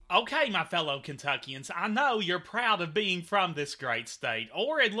Okay, my fellow Kentuckians, I know you're proud of being from this great state,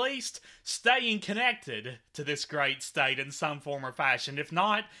 or at least staying connected to this great state in some form or fashion. If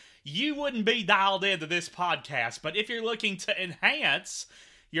not, you wouldn't be dialed into this podcast. But if you're looking to enhance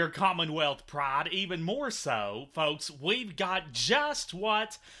your Commonwealth pride even more so, folks, we've got just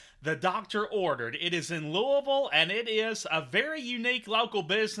what the doctor ordered. It is in Louisville, and it is a very unique local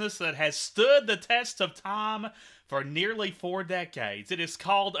business that has stood the test of time for nearly 4 decades. It is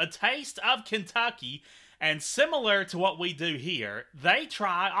called A Taste of Kentucky, and similar to what we do here, they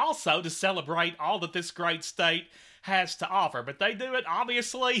try also to celebrate all that this great state has to offer, but they do it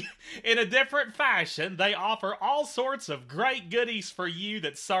obviously in a different fashion. They offer all sorts of great goodies for you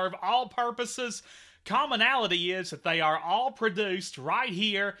that serve all purposes. Commonality is that they are all produced right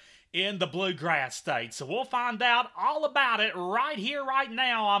here in the Bluegrass State. So we'll find out all about it right here, right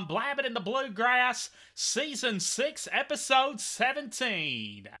now on Blabbing in the Bluegrass, Season 6, Episode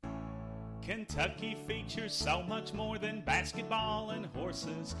 17. Kentucky features so much more than basketball and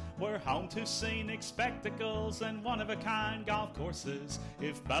horses. We're home to scenic spectacles and one-of-a-kind golf courses.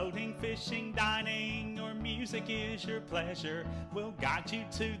 If boating, fishing, dining, or music is your pleasure, we'll guide you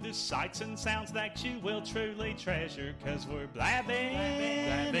to the sights and sounds that you will truly treasure. 'Cause we're blabbing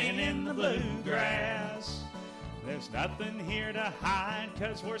in the bluegrass. There's nothing here to hide,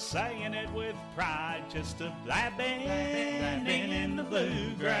 'cause we're saying it with pride. Just a blabbing in the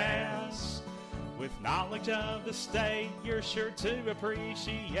bluegrass. With knowledge of the state you're sure to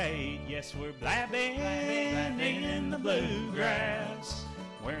appreciate. Yes, we're blabbing in the bluegrass.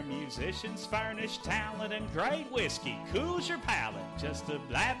 Where musicians furnish talent and great whiskey cools your palate. Just a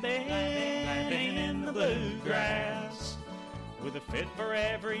blabbing in the bluegrass. With a fit for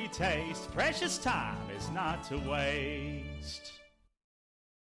every taste, precious time is not to waste.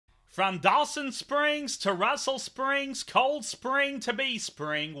 From Dawson Springs to Russell Springs, Cold Spring to Bee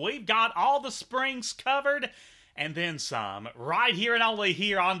Spring, we've got all the springs covered and then some, right here and only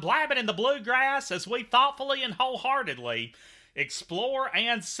here on Blabbing in the Bluegrass, as we thoughtfully and wholeheartedly explore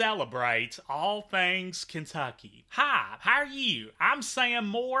and celebrate all things Kentucky. Hi, how are you? I'm Sam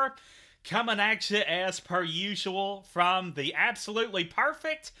Moore, coming at you as per usual from the absolutely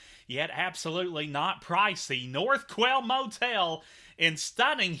perfect, yet absolutely not pricey North Quail Motel in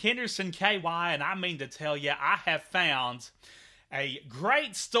stunning Henderson, KY, and I mean to tell you, I have found a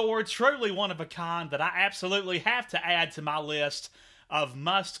great store, truly one of a kind, that I absolutely have to add to my list of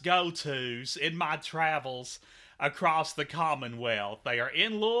must-go-tos in my travels across the Commonwealth. They are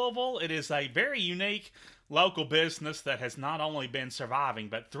in Louisville. It is a very unique local business that has not only been surviving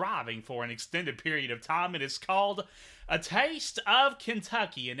but thriving for an extended period of time. It is called A Taste of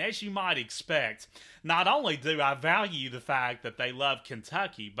Kentucky, and as you might expect, not only do I value the fact that they love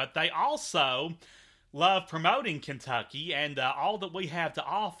Kentucky, but they also love promoting Kentucky and all that we have to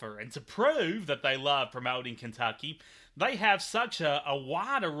offer. And to prove that they love promoting Kentucky, they have such a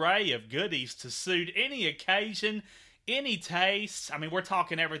wide array of goodies to suit any occasion, any taste. I mean, we're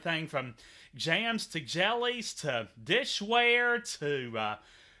talking everything from jams to jellies to dishware to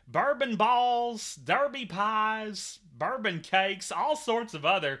bourbon balls, derby pies, bourbon cakes, all sorts of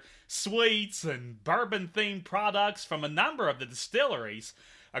other sweets and bourbon-themed products from a number of the distilleries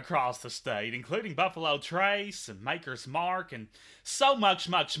across the state, including Buffalo Trace and Maker's Mark and so much,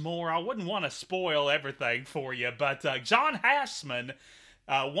 much more. I wouldn't want to spoil everything for you, but John Hassman,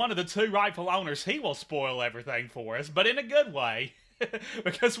 one of the two rightful owners, he will spoil everything for us, but in a good way.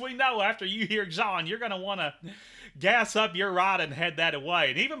 Because we know after you hear John, you're going to want to gas up your ride and head that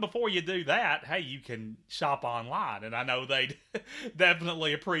away. And even before you do that, hey, you can shop online. And I know they'd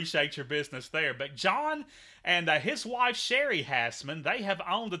definitely appreciate your business there. But John and his wife, Sherry Hassman, they have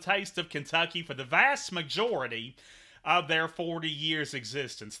owned the Taste of Kentucky for the vast majority of their 40 years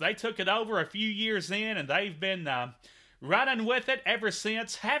existence. They took it over a few years in, and they've been running with it ever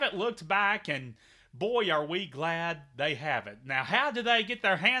since. Haven't looked back, and boy, are we glad they have it. Now, how do they get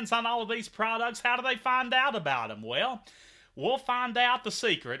their hands on all of these products? How do they find out about them? Well, we'll find out the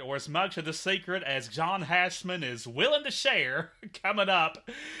secret, or as much of the secret as John Hassman is willing to share, coming up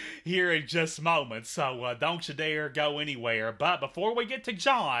here in just moments. So don't you dare go anywhere. But before we get to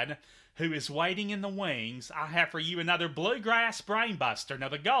John, who is waiting in the wings, I have for you another Bluegrass Brainbuster. Now,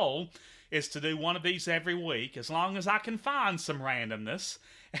 the goal is to do one of these every week, as long as I can find some randomness.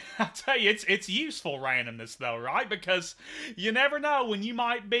 I'll tell you, it's useful randomness, though, right? Because you never know when you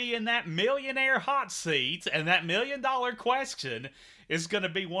might be in that millionaire hot seat, and that $1 million question is going to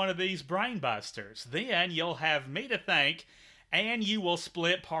be one of these brain busters. Then you'll have me to thank, and you will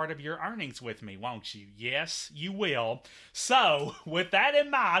split part of your earnings with me, won't you? Yes, you will. So, with that in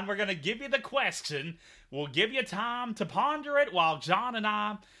mind, we're going to give you the question We'll give you time to ponder it while John and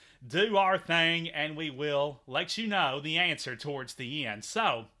I do our thing, and we will let you know the answer towards the end.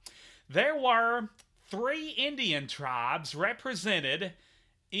 So, there were three Indian tribes represented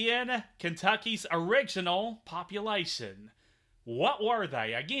in Kentucky's original population. What were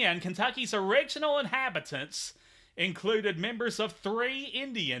they? Again, Kentucky's original inhabitants included members of three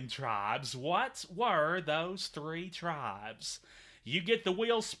Indian tribes. What were those three tribes? You get the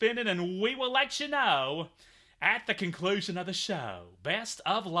wheel spinning, and we will let you know at the conclusion of the show. Best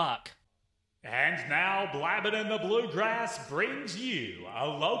of luck. And now, Blabbin' in the Bluegrass brings you a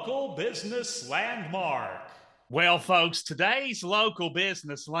local business landmark. Well, folks, today's local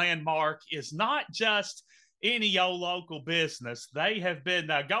business landmark is not just any old local business. They have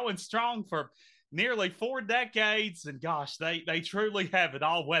been going strong for nearly 4 decades, and gosh, they truly have it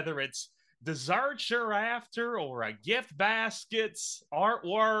all, whether it's desserts you're after, or a gift baskets,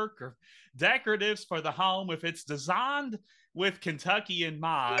 artwork, or decoratives for the home. If it's designed with Kentucky in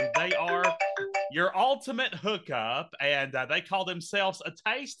mind, they are your ultimate hookup, and they call themselves A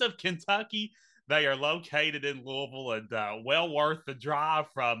Taste of Kentucky. They are located in Louisville, and well worth the drive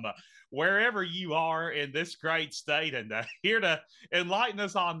from wherever you are in this great state, and here to enlighten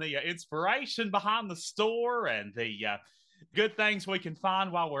us on the inspiration behind the store and the good things we can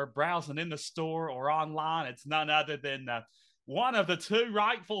find while we're browsing in the store or online. It's none other than one of the two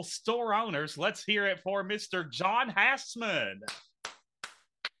rightful store owners. Let's hear it for Mr. John Hassman.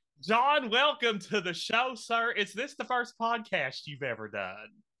 John, welcome to the show, sir. Is this the first podcast you've ever done?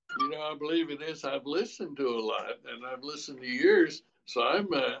 I believe it is. I've listened to a lot, and I've listened to yours, so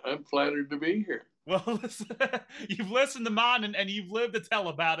I'm flattered to be here. Well, listen, you've listened to mine, and you've lived to tell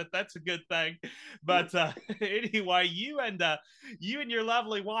about it. That's a good thing. But anyway, you and your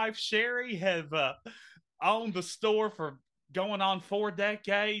lovely wife Sherry have owned the store for going on 4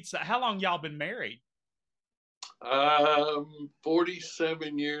 decades. How long y'all been married?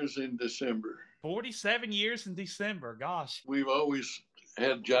 47 years in December. 47 years in December. Gosh. We've always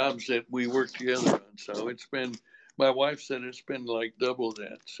had jobs that we worked together on, so it's been. My wife said it's been like double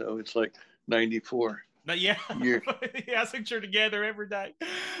that, so it's like 94. But yeah, I think you're together every day.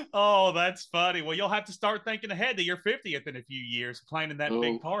 Oh, that's funny. Well, you'll have to start thinking ahead to your 50th in a few years, planning that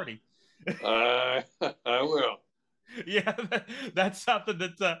big party. I will. Yeah, that's something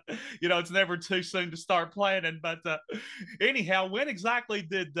that, it's never too soon to start planning. But anyhow, when exactly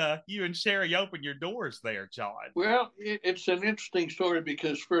did you and Sherry open your doors there, John? Well, it's an interesting story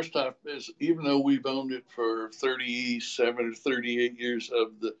because first off, even though we've owned it for 37 or 38 years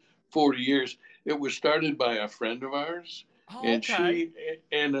of the 40 years, it was started by a friend of ours. Oh, and okay. She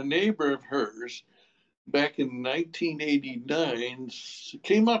and a neighbor of hers back in 1989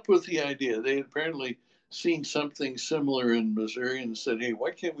 came up with the idea. They had apparently seen something similar in Missouri and said, hey,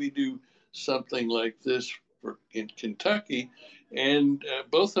 why can't we do something like this in Kentucky? And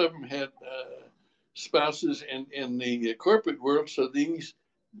both of them had spouses in the corporate world, so these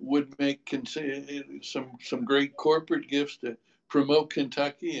would make some great corporate gifts to promote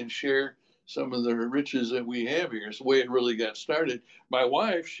Kentucky and share some of the riches that we have here. It's the way it really got started. My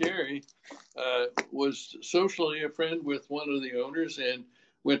wife, Sherry, was socially a friend with one of the owners and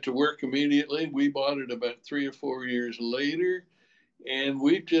went to work immediately. We bought it about 3 or 4 years later, and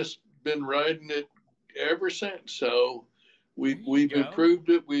we've just been riding it ever since. So we've improved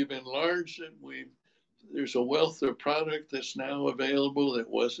it, we've enlarged it, there's a wealth of product that's now available that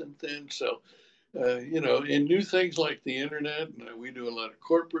wasn't then. So and new things like the internet. We do a lot of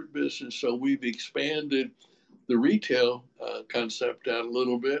corporate business, so we've expanded the retail concept out a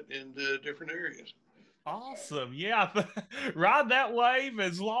little bit into different areas. Awesome. Yeah. Ride that wave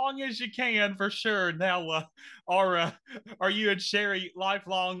as long as you can, for sure. Now, are you and Sherry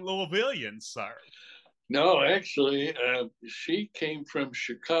lifelong Louisvillians, sir? No, actually, she came from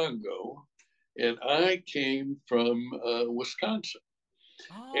Chicago and I came from Wisconsin.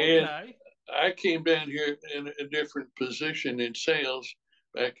 Oh, And okay. I came down here in a different position in sales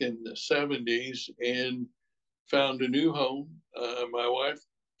back in the 70s and found a new home. My wife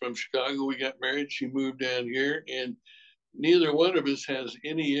from Chicago, we got married. She moved down here, and neither one of us has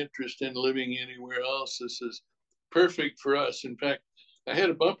any interest in living anywhere else. This is perfect for us. In fact, I had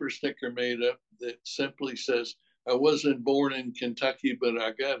a bumper sticker made up that simply says, I wasn't born in Kentucky, but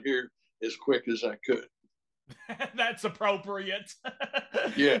I got here as quick as I could. That's appropriate.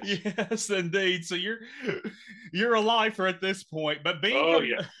 Yes. Yes, indeed. So you're a lifer at this point. But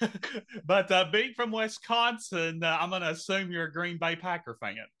being from Wisconsin, I'm going to assume you're a Green Bay Packer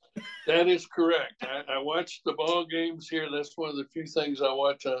fan. That is correct. I watch the ball games here. That's one of the few things I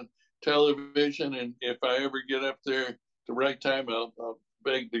watch on television. And if I ever get up there at the right time, I'll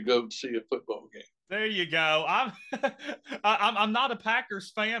beg to go see a football game. There you go. I'm not a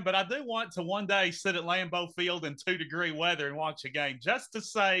Packers fan, but I do want to one day sit at Lambeau Field in 2-degree weather and watch a game just to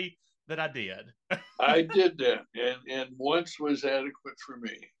say that I did. I did that, and once was adequate for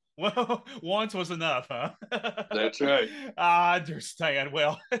me. Well, once was enough, huh? That's right. I understand.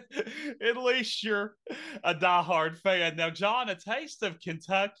 Well, at least you're a diehard fan. Now, John, A Taste of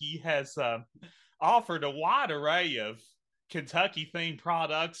Kentucky has offered a wide array of Kentucky themed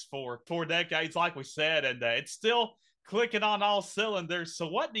products for 4 decades, like we said, and it's still clicking on all cylinders. So,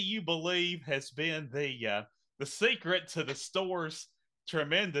 what do you believe has been the secret to the store's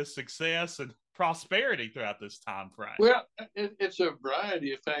tremendous success and prosperity throughout this time frame? Well, it's a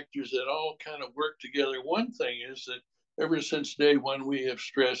variety of factors that all kind of work together. One thing is that ever since day one, we have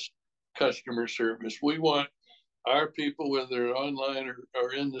stressed customer service. We want our people, whether they're online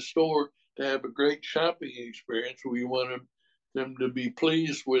or in the store, to have a great shopping experience. We want them to be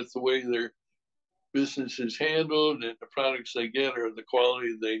pleased with the way their business is handled and the products they get are the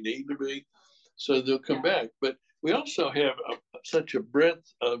quality they need to be. So they'll come back. But we also have such a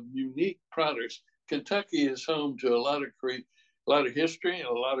breadth of unique products. Kentucky is home to a lot of history and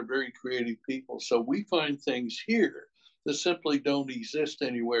a lot of very creative people. So we find things here that simply don't exist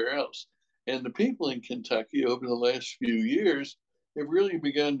anywhere else. And the people in Kentucky over the last few years have really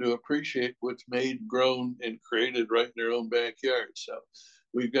begun to appreciate what's made, grown, and created right in their own backyard. So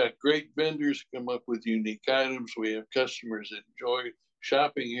we've got great vendors come up with unique items. We have customers that enjoy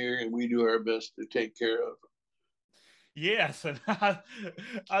shopping here, and we do our best to take care of them. Yes, and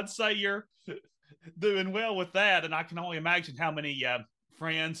I'd say you're doing well with that, and I can only imagine how many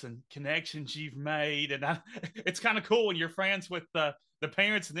friends and connections you've made. And it's kind of cool when you're friends with the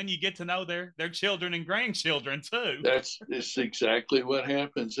parents, and then you get to know their children and grandchildren too. That's exactly what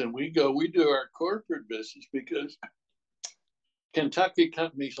happens. And we do our corporate business because Kentucky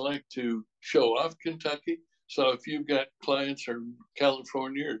companies like to show off Kentucky. So if you've got clients from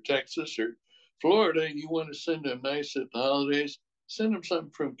California or Texas or Florida and you want to send them nice at the holidays, send them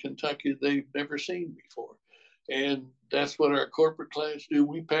something from Kentucky they've never seen before. And that's what our corporate clients do.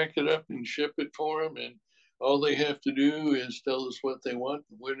 We pack it up and ship it for them. And all they have to do is tell us what they want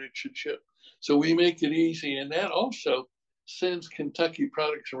and when it should ship. So we make it easy. And that also sends Kentucky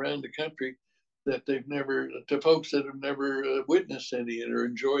products around the country that they've never, to folks that have never witnessed any or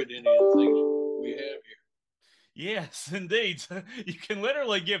enjoyed any of the things we have here. Yes, indeed. You can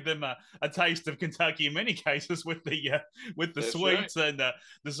literally give them a taste of Kentucky in many cases with the That's right. sweets and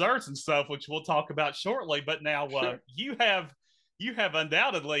desserts and stuff, which we'll talk about shortly. But now Sure. you have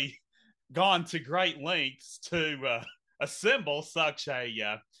undoubtedly gone to great lengths to assemble such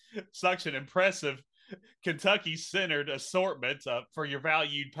an impressive Kentucky centered assortment for your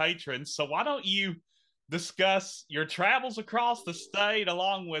valued patrons. So why don't you discuss your travels across the state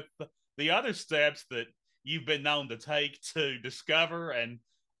along with the other steps that you've been known to take to discover and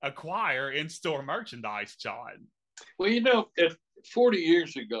acquire in store merchandise, John? Well, 40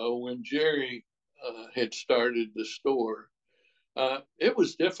 years ago when Jerry had started the store, it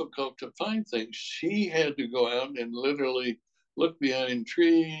was difficult to find things. She had to go out and literally look behind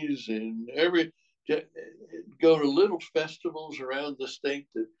trees and go to little festivals around the state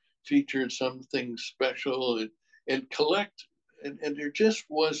that featured something special and collect. And there just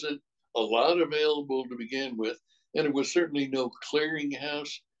wasn't a lot available to begin with. And there was certainly no clearinghouse.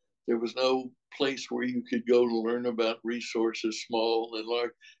 There was no place where you could go to learn about resources, small and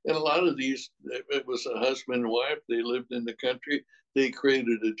large. And a lot of these, it was a husband and wife. They lived in the country. They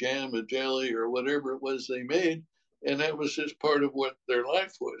created a jam, a jelly, or whatever it was they made. And that was just part of what their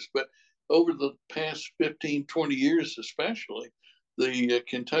life was. But over the past 15, 20 years, especially, the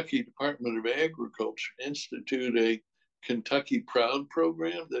Kentucky Department of Agriculture instituted a Kentucky Proud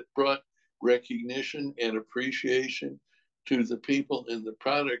program that brought recognition and appreciation to the people and the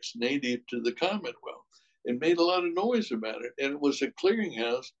products native to the Commonwealth and made a lot of noise about it. And it was a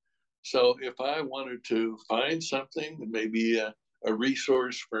clearinghouse. So if I wanted to find something, maybe a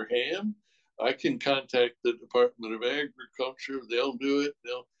resource for ham, I can contact the Department of Agriculture. They'll do it.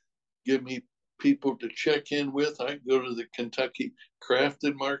 They'll give me people to check in with. I can go to the Kentucky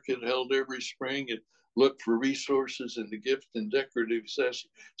Crafted Market held every spring and look for resources in the gift and decorative accessories.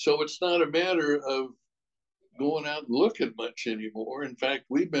 So it's not a matter of going out and looking much anymore. In fact,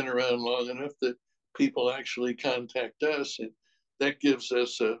 we've been around long enough that people actually contact us, and that gives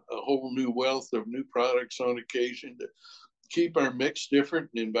us a whole new wealth of new products on occasion to keep our mix different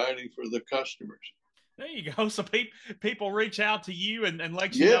and inviting for the customers. There you go. So people reach out to you and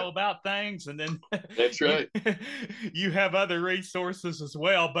let you Yeah, know about things, and then that's you right. you have other resources as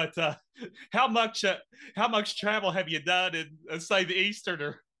well. But how much travel have you done in say the eastern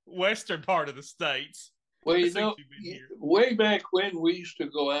or western part of the states. Well, Since you've been here. way back when we used to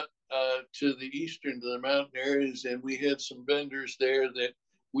go out to the eastern, to the mountain areas, and we had some vendors there that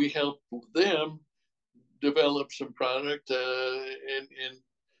we helped them develop some product and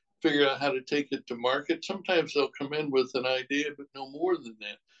figure out how to take it to market. Sometimes they'll come in with an idea, but no more than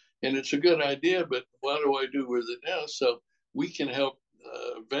that. And it's a good idea, but what do I do with it now? So we can help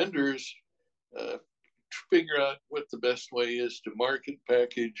vendors uh, figure out what the best way is to market,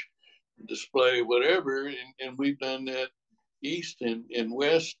 package, display, whatever. And we've done that east and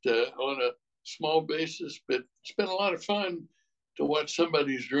west on a small basis, but it's been a lot of fun to watch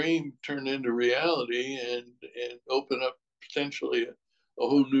somebody's dream turn into reality and open up potentially a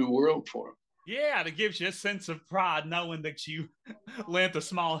whole new world for them. Yeah, it gives you a sense of pride knowing that you lent a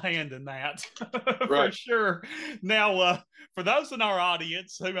small hand in that, for Right. sure. Now, for those in our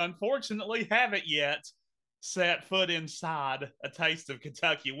audience who unfortunately haven't yet set foot inside a taste of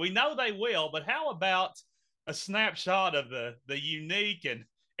Kentucky, we know they will, but how about a snapshot of the unique and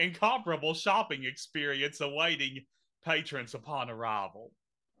incomparable shopping experience awaiting patrons upon arrival?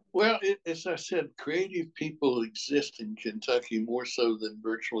 Well, as I said, creative people exist in Kentucky more so than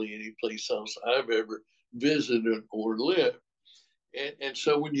virtually any place else I've ever visited or lived. And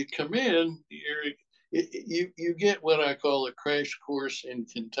so when you come in, you get what I call a crash course in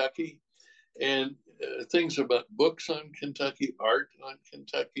Kentucky and things about books on Kentucky, art on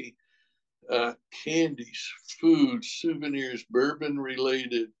Kentucky, candies, food, souvenirs, bourbon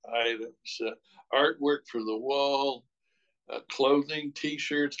related items, artwork for the wall, clothing,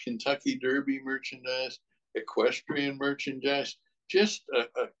 T-shirts, Kentucky Derby merchandise, equestrian merchandise, just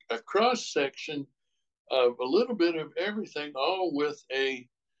a cross section of a little bit of everything, all with a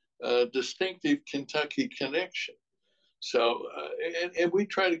distinctive Kentucky connection. So, and we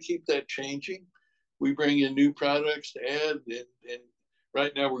try to keep that changing. We bring in new products to add, and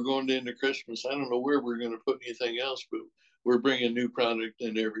right now we're going into Christmas. I don't know where we're going to put anything else, but we're bringing new product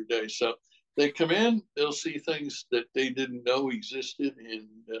in every day. So they come in, they'll see things that they didn't know existed and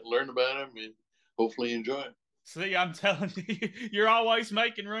learn about them and hopefully enjoy them. See, I'm telling you, you're always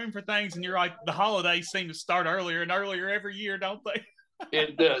making room for things, and you're right. The holidays seem to start earlier and earlier every year, don't they?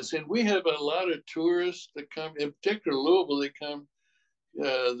 It does. And we have a lot of tourists that come, in particular Louisville, they come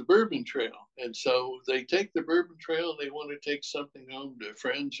the Bourbon Trail. And so they take the Bourbon Trail, they want to take something home to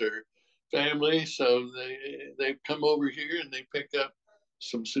friends or family. So they come over here and they pick up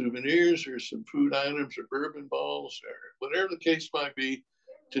some souvenirs or some food items or bourbon balls or whatever the case might be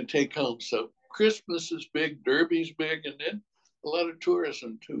to take home. So Christmas is big, Derby's big, and then a lot of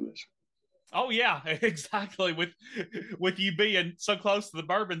tourism too. Oh yeah, exactly. With you being so close to the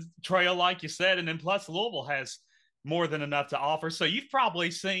Bourbon Trail, like you said, and then plus Louisville has more than enough to offer. So you've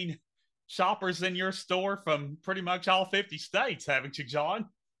probably seen shoppers in your store from pretty much all 50 states, haven't you, John?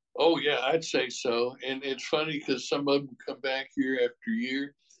 Oh yeah, I'd say so. And it's funny because some of them come back year after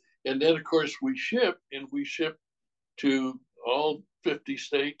year. And then of course we ship to all 50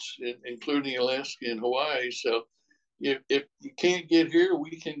 states, including Alaska and Hawaii. So if you can't get here,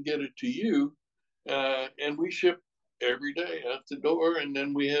 we can get it to you. And we ship every day out the door. And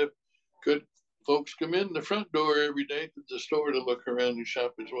then we have good folks come in the front door every day to the store to look around and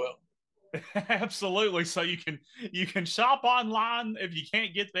shop as well. Absolutely. So you can shop online if you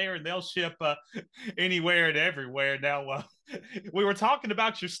can't get there, and they'll ship anywhere and everywhere. Now, we were talking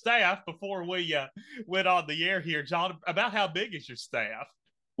about your staff before we went on the air here, John. About how big is your staff?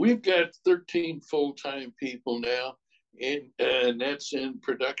 We've got 13 full time people now, and that's in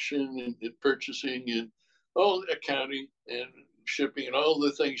production and purchasing and all accounting and shipping and all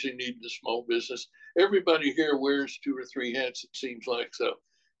the things you need in a small business. Everybody here wears two or three hats, it seems like. So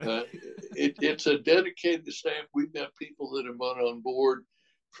it's a dedicated staff. We've got people that have been on board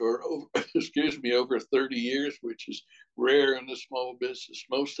for over, excuse me, over 30 years, which is rare in a small business.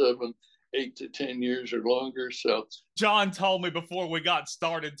 Most of them 8 to 10 years or longer. So John told me before we got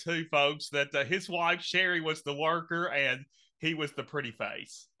started, too, folks, that his wife Sherry was the worker and he was the pretty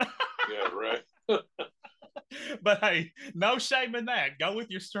face. yeah, right. But hey, no shame in that. Go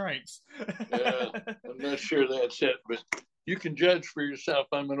with your strengths. I'm not sure that's it, but you can judge for yourself.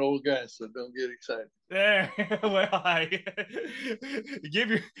 I'm an old guy, so don't get excited. Yeah, well, hey, give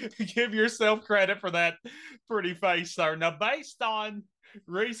your give yourself credit for that pretty face, sir. Now, based on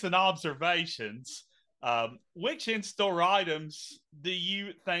recent observations, which in-store items do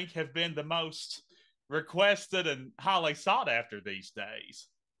you think have been the most requested and highly sought after these days?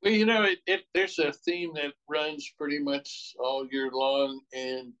 Well, there's a theme that runs pretty much all year long,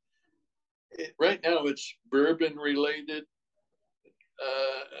 and right now it's bourbon related,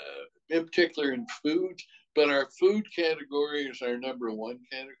 in particular in food. But our food category is our number one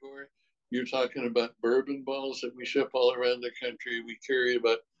category. You're talking about bourbon balls that we ship all around the country. We carry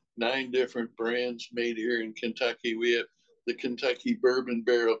about 9 different brands made here in Kentucky. We have the Kentucky Bourbon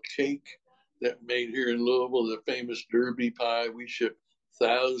Barrel Cake that made here in Louisville, the famous Derby pie. We ship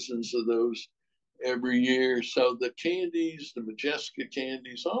thousands of those every year. So the candies, the Majeska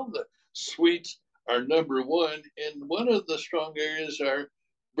candies, all the sweets are number one. And one of the strong areas are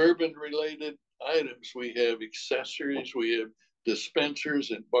bourbon related items. We have accessories, we have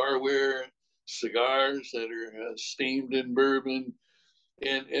dispensers and barware, cigars that are steamed in bourbon,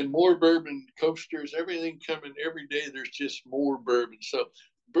 and more bourbon coasters. Everything coming every day. There's just more bourbon. So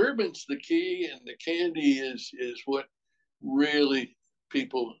bourbon's the key, and the candy is what really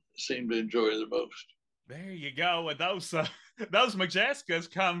people seem to enjoy the most. There you go. And those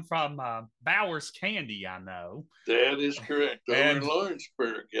Majeskas come from Bowers Candy, I know. That is correct. Over in And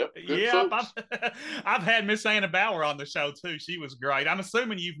Lawrenceburg. Yep, good yep, folks. I've had Miss Anna Bauer on the show too. She was great. I'm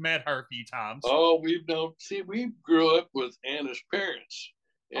assuming you've met her a few times. Oh, we've known. See, we grew up with Anna's parents,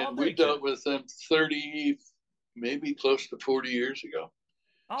 Oh, and we did you? dealt with them 30, maybe close to 40 years ago.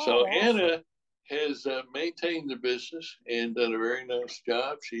 So Oh, awesome. Anna has maintained the business and done a very nice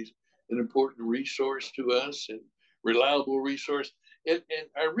job. She's an important resource to us and reliable resource. And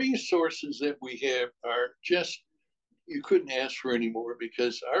our resources that we have are just, you couldn't ask for any more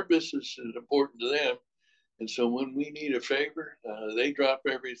because our business is important to them. And so when we need a favor, they drop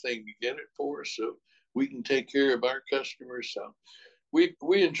everything to get it for us so we can take care of our customers. So we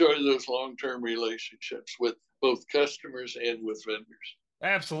enjoy those long-term relationships with both customers and with vendors.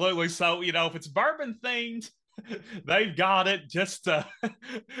 Absolutely. So, if it's bourbon themed, they've got it. Just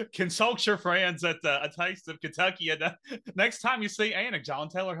consult your friends at A Taste of Kentucky. And next time you see Anna, John,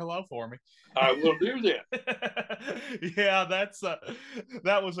 tell her hello for me. I will do that. Yeah,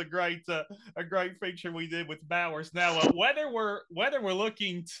 that was a great feature we did with Bowers. Now, whether we're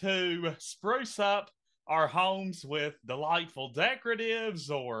looking to spruce up our homes with delightful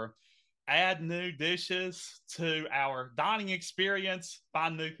decoratives or add new dishes to our dining experience,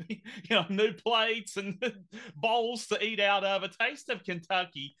 find new plates and bowls to eat out of. A Taste of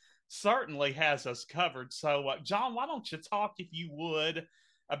Kentucky certainly has us covered. So, John, why don't you talk, if you would,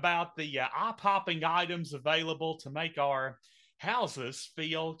 about the eye-popping items available to make our houses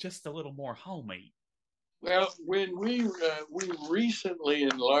feel just a little more homey? Well, when we recently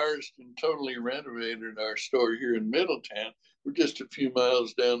enlarged and totally renovated our store here in Middletown, we're just a few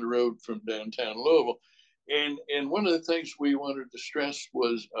miles down the road from downtown Louisville, and one of the things we wanted to stress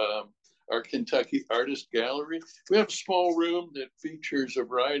was our Kentucky Artist Gallery. We have a small room that features a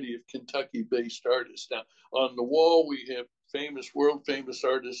variety of Kentucky-based artists. Now, on the wall, we have world famous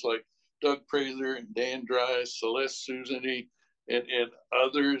artists like Doug Prather and Dan Dries, Celeste Susany, and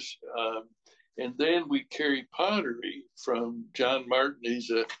others. And then we carry pottery from John Martin.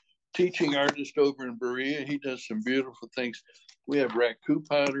 He's a teaching artist over in Berea. He does some beautiful things. We have raku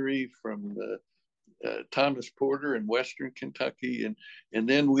pottery from Thomas Porter in Western Kentucky. And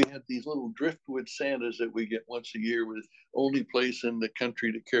then we have these little driftwood Santas that we get once a year. We're the only place in the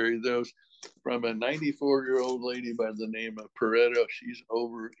country to carry those from a 94-year-old lady by the name of Pareto. She's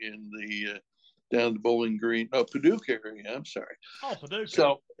over in the down the Bowling Green, no, Paducah area. I'm sorry. Oh, Paducah.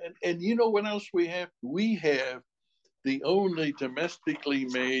 So, and you know what else we have? We have the only domestically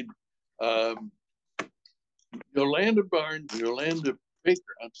made um, Yolanda Baker.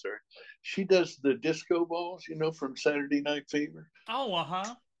 I'm sorry. She does the disco balls, from Saturday Night Fever. Oh,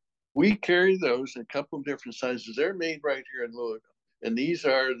 uh-huh. We carry those in a couple of different sizes. They're made right here in Louisville. And these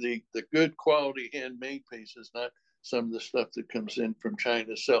are the good quality handmade pieces, not some of the stuff that comes in from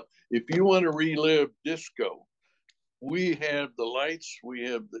China. So if you want to relive disco, we have the lights, we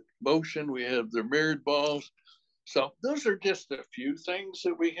have the motion, we have the mirrored balls. So those are just a few things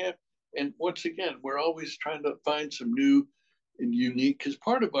that we have. And once again, we're always trying to find some new and unique, because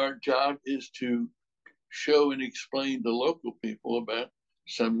part of our job is to show and explain to local people about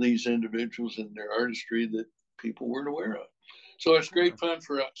some of these individuals and their artistry that people weren't aware of. So it's great fun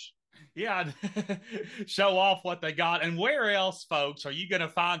for us. Yeah, show off what they got. And where else, folks, are you going to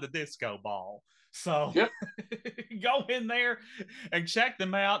find the disco ball? So Yep. go in there and check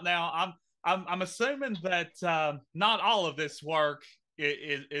them out. Now, I'm assuming that not all of this work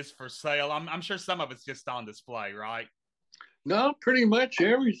is for sale. I'm sure some of it's just on display, right? No, pretty much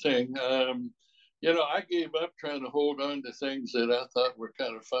everything. I gave up trying to hold on to things that I thought were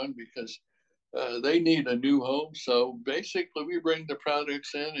kind of fun because they need a new home. So basically, we bring the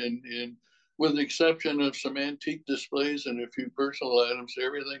products in, and with the exception of some antique displays and a few personal items,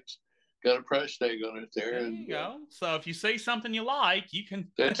 everything's got a price tag on it there, There and you go. So if you see something you like, you can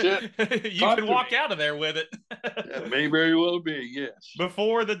that's it. you Talk can to walk me. out of there with it. That may very well be, yes.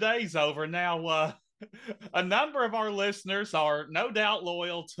 Before the day's over. Now, a number of our listeners are no doubt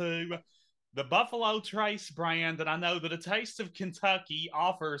loyal to the Buffalo Trace brand, and I know that A Taste of Kentucky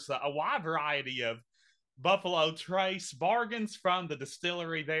offers a wide variety of Buffalo Trace bargains from the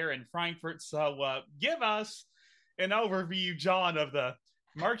distillery there in Frankfort. So, give us an overview, John, of the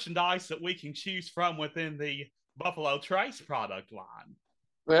merchandise that we can choose from within the Buffalo Trace product line.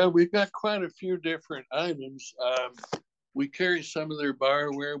 Well, we've got quite a few different items. We carry some of their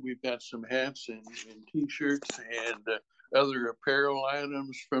barware. We've got some hats and t-shirts and other apparel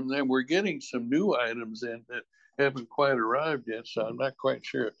items from them. We're getting some new items in that haven't quite arrived yet, so I'm not quite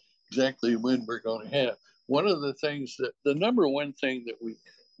sure exactly when we're going to have. One of the things that the number one thing that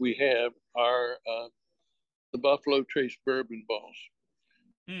we have are the Buffalo Trace bourbon balls.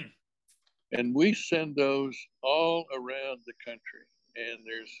 Mm. And we send those all around the country. And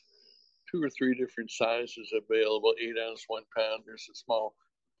there's 2 or 3 different sizes available, 8 ounce, 1 pound. There's a small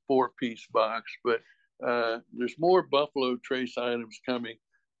 4-piece box, but there's more Buffalo Trace items coming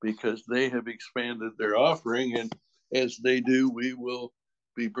because they have expanded their offering. And as they do, we will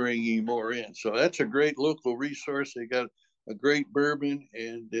be bringing more in. So that's a great local resource. They got a great bourbon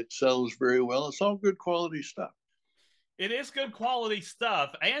and it sells very well. It's all good quality stuff. It is good quality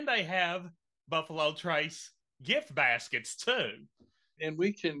stuff, and they have Buffalo Trace gift baskets too. And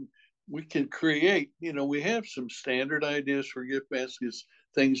we can create, we have some standard ideas for gift baskets,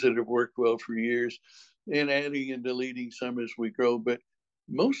 things that have worked well for years, and adding and deleting some as we grow. But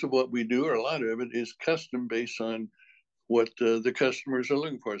most of what we do, or a lot of it, is custom based on what the customers are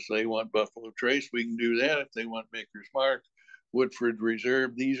looking for. So they want Buffalo Trace, we can do that. If they want Maker's Mark, Woodford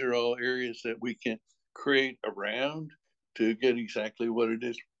Reserve, these are all areas that we can create around to get exactly what it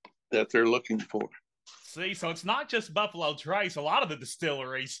is that they're looking for. See, so it's not just Buffalo Trace. A lot of the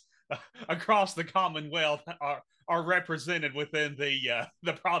distilleries across the Commonwealth are represented within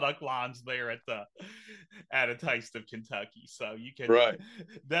the product lines there at A Taste of Kentucky. So you can Right.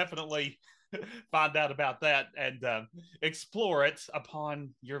 definitely find out about that and explore it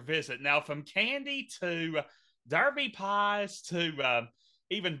upon your visit. Now, from candy to Derby pies to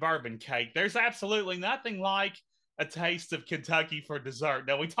even bourbon cake, there's absolutely nothing like A Taste of Kentucky for dessert.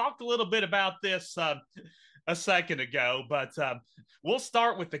 Now, we talked a little bit about this a second ago, but we'll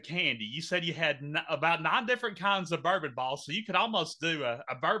start with the candy. You said you had about 9 different kinds of bourbon balls, so you could almost do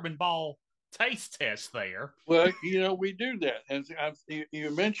a bourbon ball taste test there. Well, we do that. And you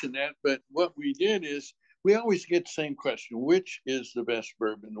mentioned that, but what we did is we always get the same question: which is the best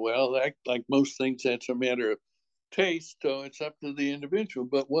bourbon? Well, like most things, that's a matter of taste, so it's up to the individual.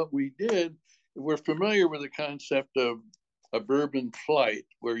 But what we did, we're familiar with the concept of a bourbon flight,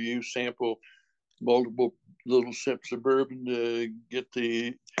 where you sample multiple little sips of bourbon to get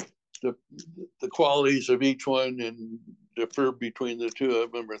the qualities of each one and differ between the 2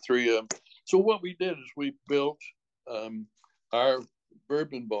 of them or 3 of them. So what we did is we built our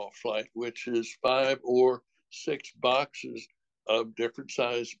bourbon ball flight, which is 5 or 6 boxes of different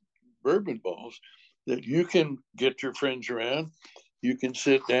size bourbon balls that you can get your friends around. You can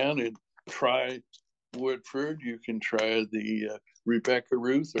sit down and try Woodford. You can try the Rebecca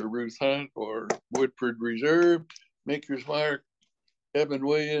Ruth or Ruth Hunt or Woodford Reserve, Maker's Mark, Evan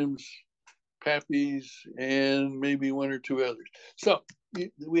Williams, Pappy's, and maybe 1 or 2 others. So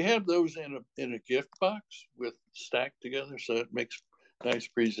we have those in a gift box with stacked together, so it makes nice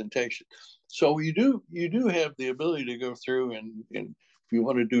presentation. So you do have the ability to go through and if you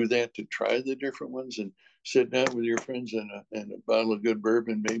want to do that, to try the different ones and sit down with your friends and a bottle of good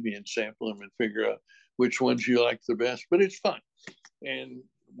bourbon maybe and sample them and figure out which ones you like the best. But it's fun. And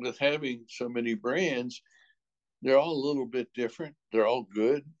with having so many brands, they're all a little bit different. They're all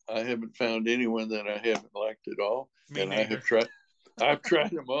good. I haven't found anyone that I haven't liked at all. Me And neither. I've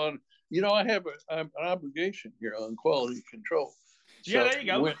tried them on. I have an obligation here on quality control. Yeah, So there you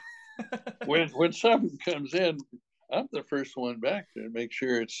go. when something comes in, I'm the first one back to make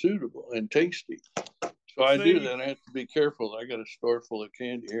sure it's suitable and tasty. So I do See, that. I have to be careful. I got a store full of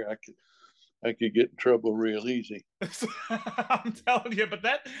candy here. I could get in trouble real easy. I'm telling you, but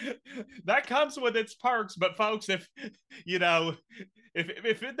that comes with its perks. But folks, if you know,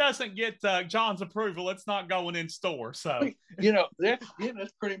 if it doesn't get John's approval, it's not going in store. So That's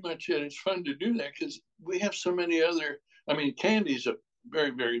pretty much it. It's fun to do that because we have so many other. I mean, candy's a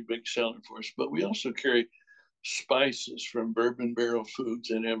very, very big seller for us, but we also carry spices from Bourbon Barrel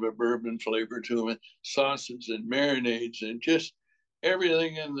Foods and have a bourbon flavor to them, and sauces and marinades and just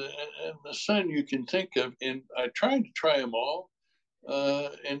everything in the sun you can think of. And I tried to try them all,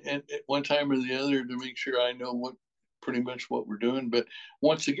 and at one time or the other to make sure I know what pretty much what we're doing. But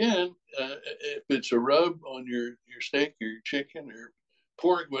once again, if it's a rub on your steak or your chicken or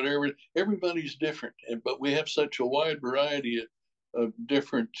pork, whatever, everybody's different. But we have such a wide variety of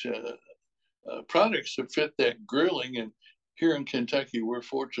different products that fit that grilling. And here in Kentucky, we're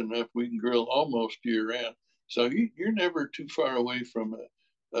fortunate enough we can grill almost year round. So you're never too far away from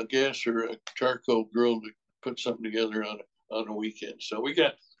a gas or a charcoal grill to put something together on a weekend. So we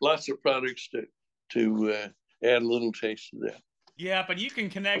got lots of products to add a little taste to that. Yeah, but you can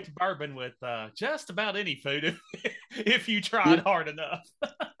connect bourbon with just about any food if you tried Yeah, hard enough.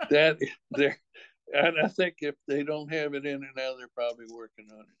 that there, and I think if they don't have it in it now, they're probably working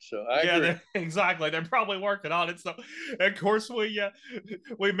on it. So I agree. Exactly. They're probably working on it. So, of course,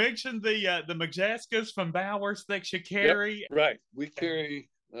 we mentioned the Majescas from Bowers that you Yep, carry. right. We carry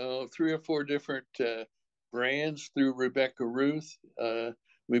 3 or 4 different brands through Rebecca Ruth.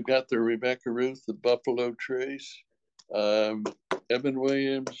 We've got the Rebecca Ruth, the Buffalo Trace, um, Evan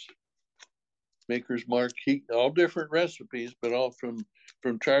Williams, Maker's Mark, all different recipes, but all from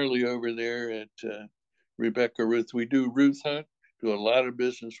Charlie over there at Rebecca Ruth. We do Ruth Hunt, do a lot of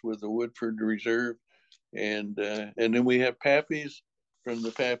business with the Woodford Reserve, and then we have Pappy's from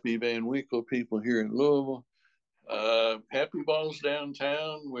the Pappy Van Winkle people here in Louisville. Happy Balls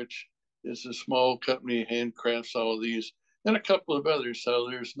downtown, which is a small company, handcrafts all of these, and a couple of others. So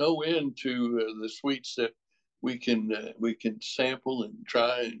there's no end to the sweets that we can sample and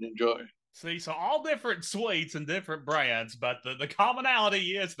try and enjoy. See, so all different sweets and different brands, but the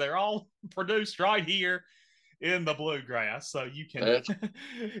commonality is they're all produced right here in the bluegrass. So you can That's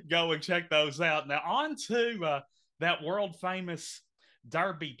go and check those out. Now, on to that world famous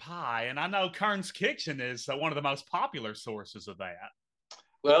Derby pie. And I know Kern's Kitchen is one of the most popular sources of that.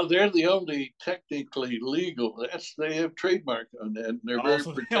 well, they're the only technically legal. They have trademark on that, and they're very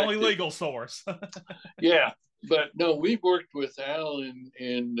Also, the only protected. legal source. Yeah, but no, we've worked with Al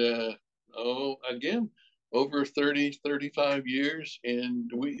in again over 30, 35 years, and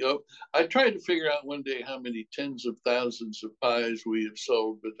I tried to figure out one day how many tens of thousands of pies we have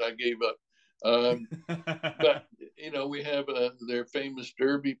sold, but I gave up. But we have their famous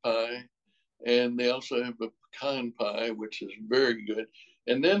Derby pie, and they also have a pecan pie, which is very good.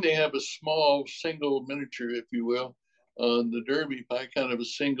 And then they have a small single miniature, if you will, on the Derby pie, kind of a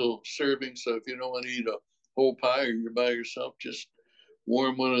single serving. So if you don't want to eat a whole pie or you're by yourself, just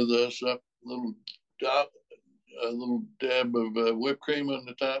warm one of those up, a little dab of whipped cream on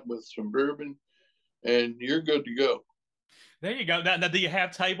the top with some bourbon, and you're good to go. There you go. Now, do you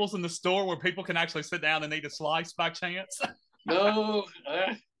have tables in the store where people can actually sit down and eat a slice by chance? No,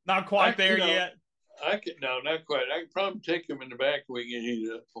 Not quite there yet. I can no, not quite. I can probably take them in the back. We can heat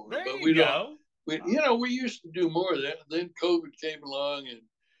it up for them, There but you we don't. go. We used to do more of that. Then COVID came along, and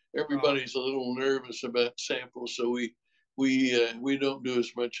Right. everybody's a little nervous about samples, so we don't do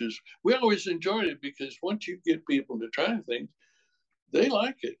as much as we always enjoyed it because once you get people to try things, they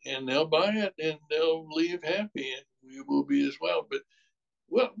like it and they'll buy it and they'll leave happy, and we will be as well. But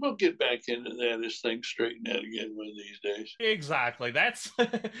we'll get back into that as things straighten out again one of these days. Exactly. That's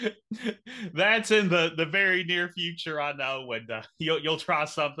that's in the very near future. I know when you'll try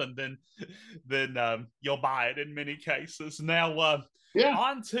something, then you'll buy it in many cases. Now, Yeah.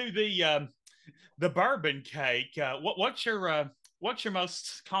 on to the bourbon cake. What's your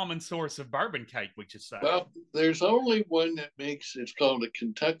most common source of bourbon cake? Would you say? Well, there's only one that makes it's called a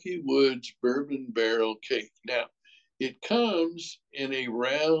Kentucky Woods Bourbon Barrel Cake. Now, it comes in a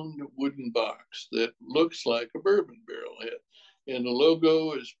round wooden box that looks like a bourbon barrel head, and the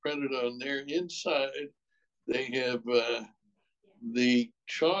logo is printed on there. Inside, they have the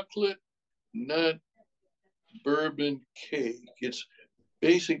chocolate nut bourbon cake. It's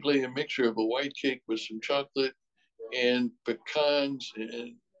basically a mixture of a white cake with some chocolate and pecans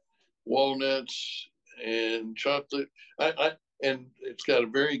and walnuts and chocolate. And it's got a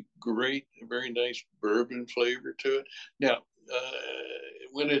very nice bourbon flavor to it. Now,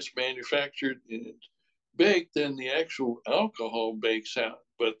 when it's manufactured and it's baked, then the actual alcohol bakes out,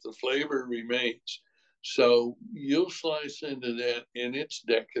 but the flavor remains. So you'll slice into that, and it's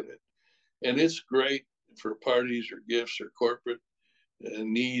decadent, and it's great for parties or gifts or corporate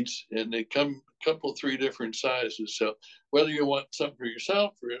needs, and they come a couple, 3 different sizes. So whether you want something for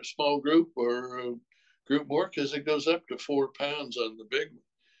yourself or a small group or a group more, because it goes up to 4 pounds on the big one,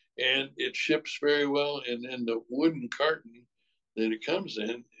 and it ships very well. And then the wooden carton that it comes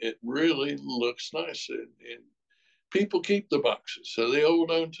in, it really looks nice, and people keep the boxes, so they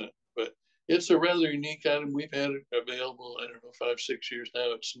hold on to them. But it's a rather unique item. We've had it available, I don't know, 5, 6 years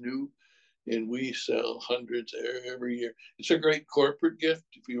now. It's new, and we sell hundreds every year. It's a great corporate gift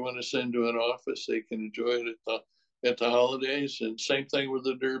if you want to send to an office. They can enjoy it at the holidays, and same thing with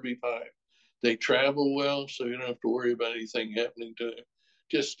the Derby pie. They travel well, so you don't have to worry about anything happening to them.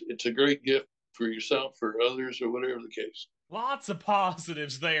 Just it's a great gift for yourself, for others, or whatever the case. Lots of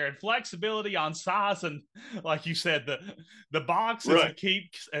positives there, and flexibility on size, and like you said, the box is Right, a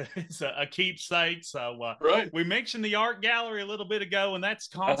keepsake. So right. we mentioned the art gallery a little bit ago, and that's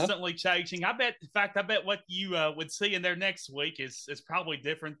Uh-huh. constantly changing. I bet, in fact, I bet what you would see in there next week is probably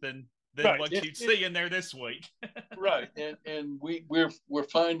different than Right. what you'd see in there this week. Right, and we're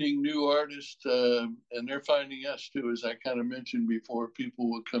finding new artists, and they're finding us too. As I kind of mentioned before, people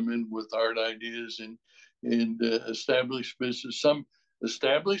will come in with art ideas and establish business. Some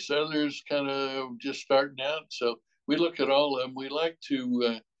established, others kind of just starting out. So we look at all of them. We like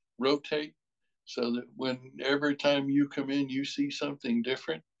to rotate so that when every time you come in, you see something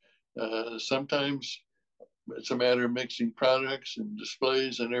different. Sometimes it's a matter of mixing products and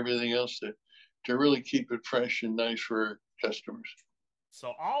displays and everything else to really keep it fresh and nice for customers.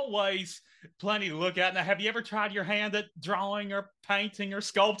 So always plenty to look at. Now, have you ever tried your hand at drawing or painting or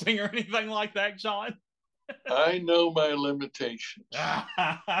sculpting or anything like that, John? I know my limitations.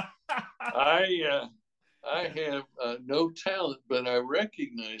 I I have no talent, but I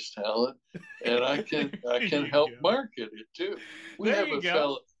recognize talent, and I There can you help go. market it too. We There have you a go.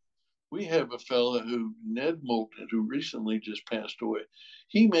 fellow we have a fellow who Ned Moulton, who recently just passed away.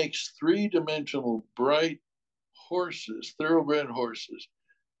 He makes three-dimensional bright horses, thoroughbred horses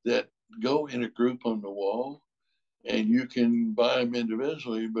that go in a group on the wall, and you can buy them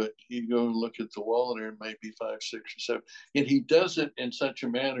individually, but you go and look at the wall, and there may be five, six, or seven. And he does it in such a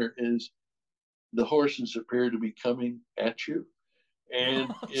manner as the horses appear to be coming at you. And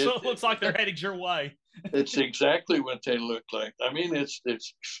So it looks like they're heading your way. it's exactly what they look like. I mean, it's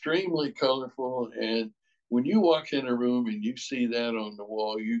extremely colorful. And when you walk in a room and you see that on the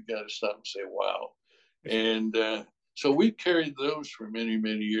wall, you got to stop and say, wow. And so we carried those for many,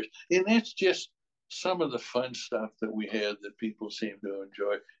 many years. And that's just some of the fun stuff that we had that people seem to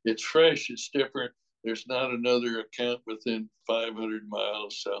enjoy. It's fresh, it's different. There's not another account within 500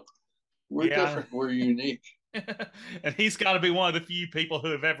 miles. So we're Yeah. different, we're unique. And he's got to be one of the few people who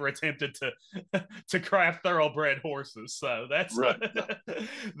have ever attempted to craft thoroughbred horses. So that's Right.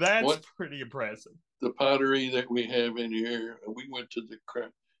 that's What pretty impressive. the pottery that we have in here, we went to the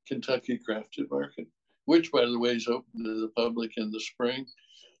Kentucky Crafted Market, which, by the way, is open to the public in the spring.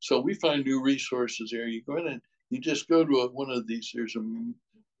 So we find new resources there. You go in and you just go to one of these, there's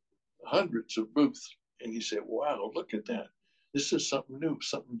hundreds of booths, and you say, wow, look at that. This is something new,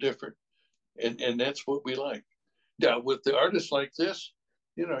 something different. And that's what we like. Now, with the artists like this,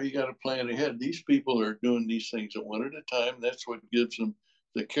 you got to plan ahead. These people are doing these things at one at a time. That's what gives them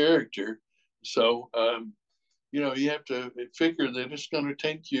the character. So, you have to figure that it's going to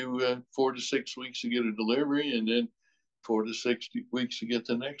take you 4 to 6 weeks to get a delivery, and then 4 to 6 weeks to get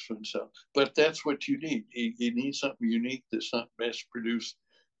the next one. So, but that's what you need. You need something unique that's not mass produced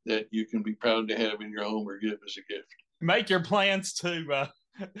that you can be proud to have in your home or give as a gift. Make your plans to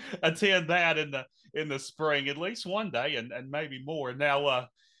attend that in the spring, at least one day, and maybe more. Now,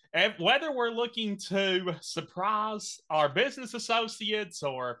 whether we're looking to surprise our business associates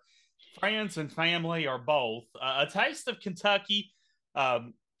or friends and family or both, a taste of Kentucky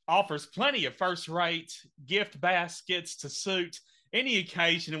um, offers plenty of first-rate gift baskets to suit any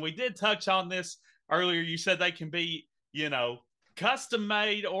occasion. And we did touch on this earlier. You said they can be, custom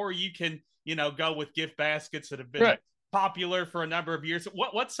made, or you can, go with gift baskets that have been Right. popular for a number of years.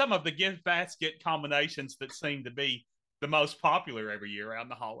 What's some of the gift basket combinations that seem to be the most popular every year around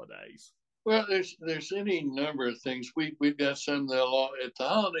the holidays? Well, there's any number of things. We've got some that at the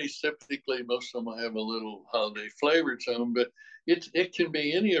holidays typically most of them will have a little holiday flavor to them, but it can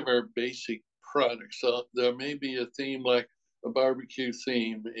be any of our basic products. So there may be a theme like a barbecue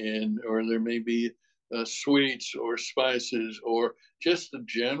theme, or there may be sweets or spices or just a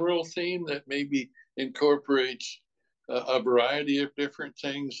general theme that maybe incorporates a variety of different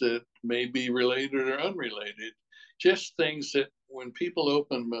things that may be related or unrelated. Just things that when people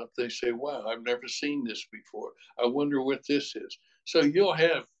open them up, they say, "Wow, I've never seen this before. I wonder what this is." So you'll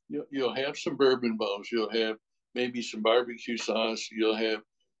have some bourbon bones. You'll have maybe some barbecue sauce. You'll have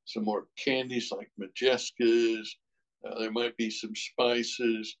some more candies like Majescas. There might be some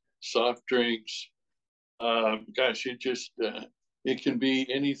spices, soft drinks. Gosh, it can be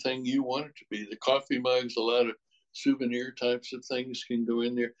anything you want it to be. The coffee mugs, a lot of souvenir types of things can go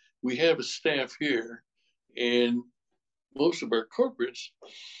in there. We have a staff here, and most of our corporates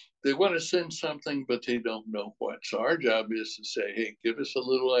they want to send something, but they don't know what. So our job is to say, hey, give us a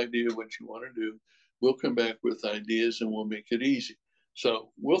little idea of what you want to do. We'll come back with ideas and we'll make it easy.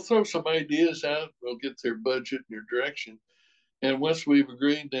 So we'll throw some ideas out. We'll get their budget and their direction. And once we've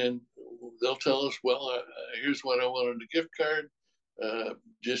agreed, then they'll tell us, well, here's what I want on the gift card.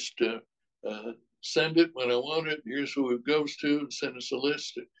 Just send it when I want it. Here's who it goes to, and send us a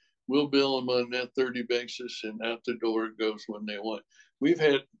list. We'll bill them on that 30 basis, and out the door it goes when they want. We've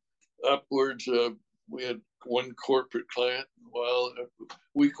had upwards of, we had one corporate client, while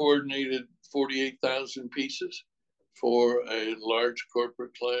we coordinated 48,000 pieces for a large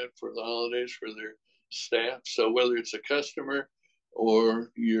corporate client for the holidays for their staff. So whether it's a customer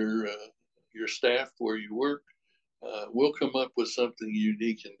or your staff where you work, we'll come up with something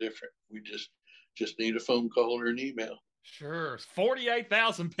unique and different. We just need a phone call or an email. Sure,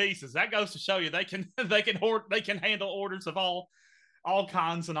 48,000 pieces. That goes to show you they can handle orders of all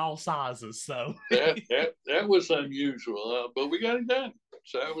kinds and all sizes. So that was unusual, but we got it done.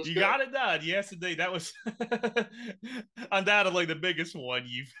 So that was you good. got it done. Yes, indeed. That was undoubtedly the biggest one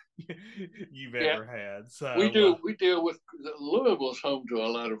you've ever had. So we deal with Louisville's home to a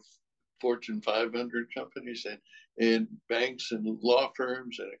lot of Fortune 500 companies and banks and law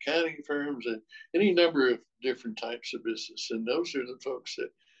firms and accounting firms and any number of different types of business. And those are the folks that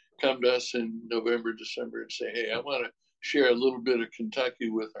come to us in November, December and say, hey, I want to share a little bit of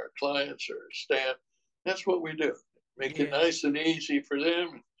Kentucky with our clients or our staff. That's what we do. Make it nice and easy for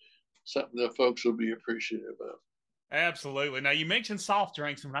them. Something that folks will be appreciative of. Absolutely. Now, you mentioned soft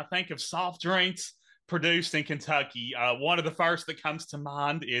drinks, and when I think of soft drinks produced in Kentucky, one of the first that comes to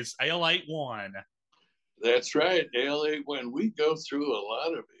mind is Ale 81. That's right, Ale 81. We go through a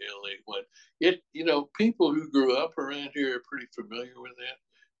lot of Ale 81. People who grew up around here are pretty familiar with that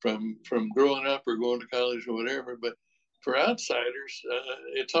from growing up or going to college or whatever. But for outsiders,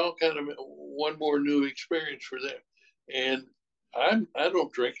 it's all kind of one more new experience for them. And I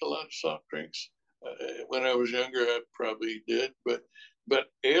don't drink a lot of soft drinks. When I was younger, I probably did, but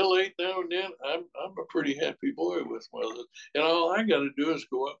Ale 8 now and then, I'm a pretty happy boy with one of those. And all I got to do is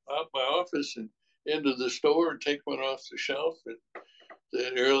go out my office and into the store and take one off the shelf and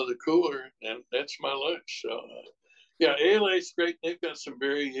out of the cooler, and that's my lunch. So, yeah, Ale 8's great. They've got some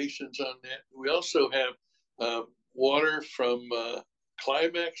variations on that. We also have water from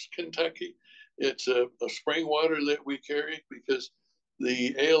Climax, Kentucky. It's a spring water that we carry because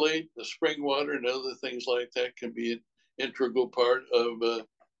the Ale 8, the spring water, and other things like that can be an integral part of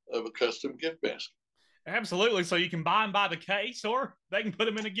a custom gift basket. Absolutely. So you can buy them by the case, or they can put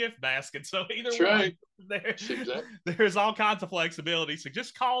them in a gift basket. So either That's one, right. There's all kinds of flexibility. So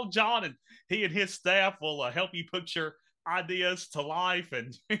just call John, and he and his staff will help you put your ideas to life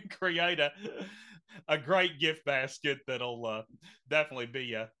and create a great gift basket that'll definitely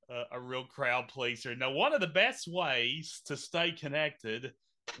be a real crowd pleaser. Now, one of the best ways to stay connected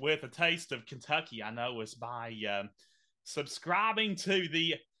with a taste of Kentucky, I know, is by subscribing to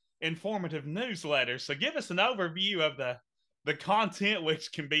the informative newsletter. So give us an overview of the content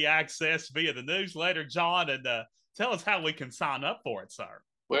which can be accessed via the newsletter, John, and tell us how we can sign up for it, sir.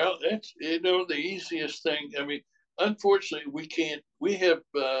 Well, that's the easiest thing. I mean, unfortunately, we haven't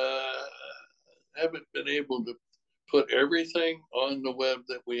been able to put everything on the web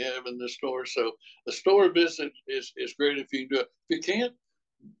that we have in the store. So a store visit is great if you can do it. If you can't,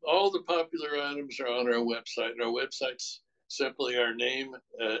 all the popular items are on our website. And our website's simply our name,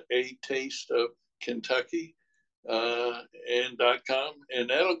 A Taste of Kentucky, and .com, and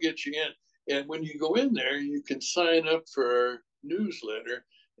that'll get you in. And when you go in there, you can sign up for our newsletter,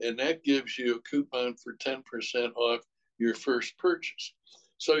 and that gives you a coupon for 10% off your first purchase.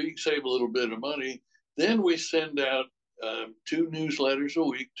 So you can save a little bit of money. Then we send out 2 newsletters a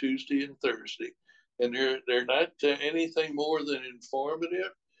week, Tuesday and Thursday, and they're not anything more than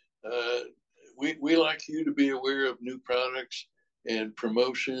informative. We like you to be aware of new products and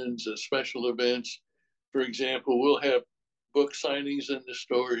promotions and special events. For example, we'll have book signings in the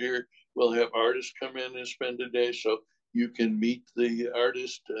store here. We'll have artists come in and spend a day so you can meet the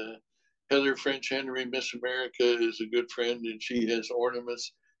artist. Heather French Henry, Miss America, is a good friend, and she has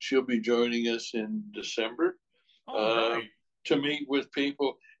ornaments. She'll be joining us in December to meet with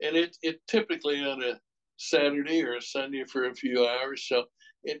people. And it typically on a Saturday or a Sunday for a few hours. So,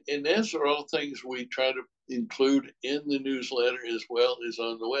 and those are all things we try to include in the newsletter as well as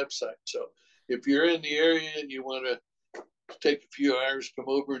on the website. So if you're in the area and you want to take a few hours, come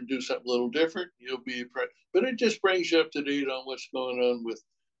over and do something a little different, you'll be impressed. But it just brings you up to date on what's going on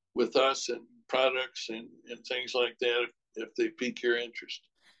with us and products and things like that if they pique your interest.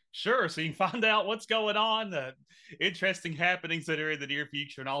 Sure. So you can find out what's going on, the interesting happenings that are in the near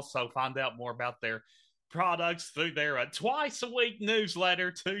future, and also find out more about their products through their twice a week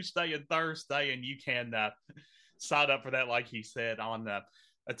newsletter, Tuesday and Thursday. And you can sign up for that, like you said, on a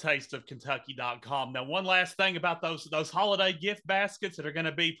tasteofkentucky.com. Now, one last thing about those holiday gift baskets that are going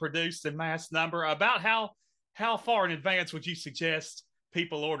to be produced in mass number. About how far in advance would you suggest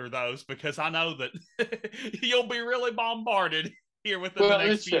people order those? Because I know that you'll be really bombarded here within the Well,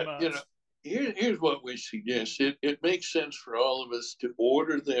 next it's few months. here's what we suggest. It makes sense for all of us to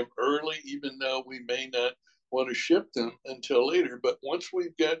order them early, even though we may not want to ship them until later. But once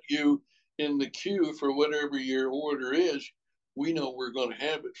we've got you in the queue for whatever your order is, we know we're going to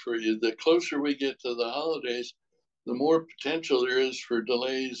have it for you. The closer we get to the holidays, the more potential there is for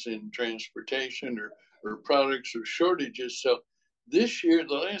delays in transportation or products or shortages. So this year,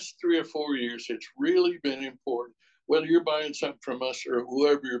 the last 3 or 4 years, it's really been important. Whether you're buying something from us or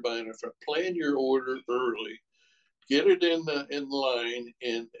whoever you're buying it from, plan your order early, get it in the line,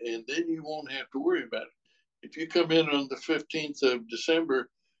 and then you won't have to worry about it. If you come in on the 15th of December,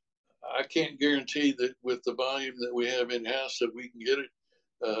 I can't guarantee that with the volume that we have in house that we can get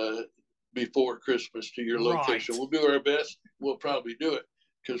it before Christmas to your Right. location. We'll do our best. We'll probably do it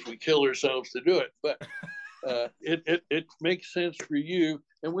because we kill ourselves to do it. But it makes sense for you.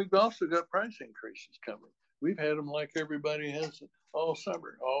 And we've also got price increases coming. We've had them like everybody has all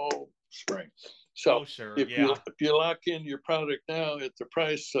summer, all spring. So Oh, sure. if you Yeah. if you lock in your product now at the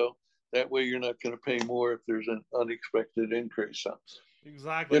price, so that way you're not going to pay more if there's an unexpected increase. So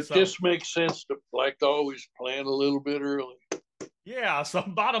Exactly. it So, just makes sense to, like always, plan a little bit early. yeah. So,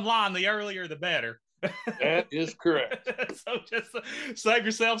 bottom line, the earlier the better. That is correct. So just save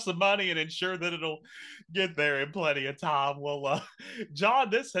yourself some money and ensure that it'll get there in plenty of time. Well, John,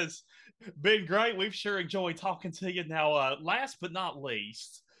 this has been great. We've sure enjoyed talking to you. Now, last but not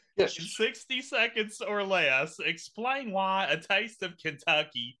least, in Yes. 60 seconds or less, explain why A Taste of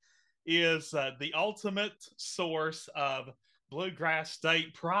Kentucky is the ultimate source of bluegrass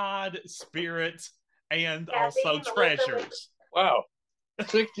state pride, spirit, and also treasures. Wow.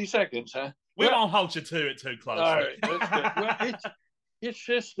 60 seconds, huh? We Well, won't hold you to it too all closely. right. That's good. Well, it's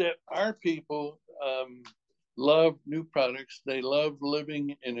just that our people love new products. They love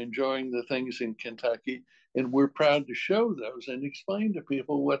living and enjoying the things in Kentucky, and we're proud to show those and explain to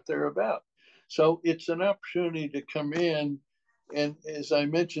people what they're about. So it's an opportunity to come in. And as I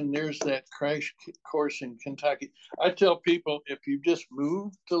mentioned, there's that crash course in Kentucky. I tell people if you just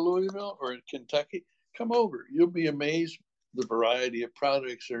moved to Louisville or Kentucky, come over. You'll be amazed the variety of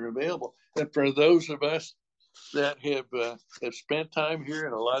products that are available. And for those of us that have spent time here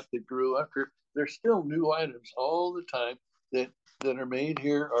and a lot that grew up here, there's still new items all the time that are made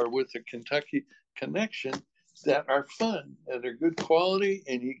here or with a Kentucky connection that are fun and are good quality,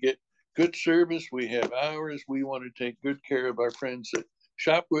 and you get good service. We have hours. We want to take good care of our friends that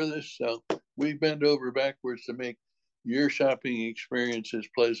shop with us. So we bend over backwards to make your shopping experience as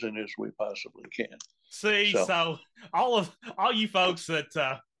pleasant as we possibly can. See, So so all you folks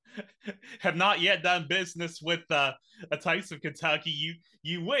that have not yet done business with A Taste of Kentucky,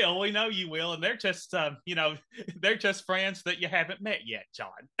 you will. We know you will, and they're just they're just friends that you haven't met yet,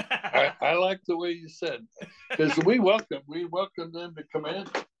 John. I like the way you said, because we welcome them to come in.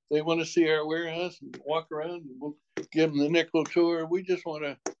 They want to see our warehouse and walk around, and we'll give them the nickel tour. We just want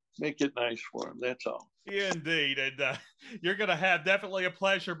to make it nice for them. That's all. Indeed, and you're going to have definitely a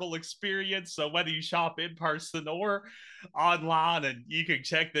pleasurable experience. So whether you shop in person or online, and you can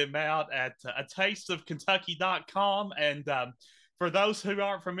check them out at a tasteofkentucky.com. And for those who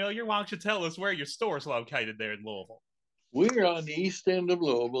aren't familiar, why don't you tell us where your store is located there in Louisville? We're on the east end of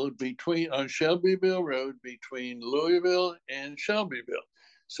Louisville, between on Shelbyville Road, between Louisville and Shelbyville.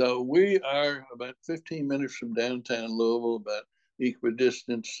 So we are about 15 minutes from downtown Louisville, about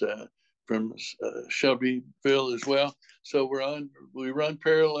equidistance from Shelbyville as well. So we run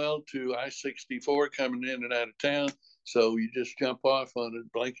parallel to I-64 coming in and out of town. So you just jump off on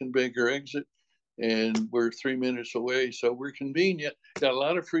a Blankenbaker exit, and we're 3 minutes away. So we're convenient. Got a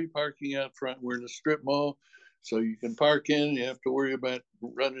lot of free parking out front. We're in a strip mall, so you can park in. You have to worry about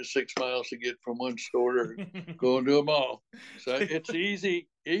running 6 miles to get from one store to going to a mall. So it's easy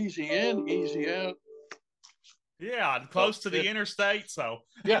in, easy out. Yeah, and So close to the interstate. So,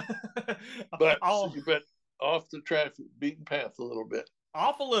 yeah, but all but off the traffic beaten path a little bit.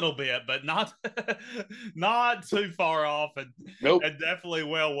 off a little bit, but not not too far off, Nope. and definitely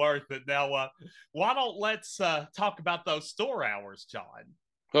well worth it. Now, why don't let's talk about those store hours, John?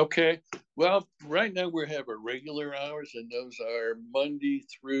 Okay. Well, right now we have our regular hours, and those are Monday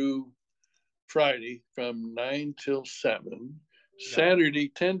through Friday from 9 till 7. Saturday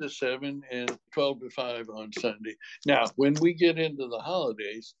 10 to 7 and 12 to 5 on Sunday. Now, when we get into the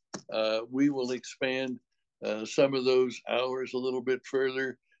holidays, we will expand some of those hours a little bit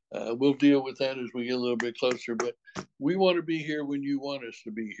further. We'll deal with that as we get a little bit closer, but we want to be here when you want us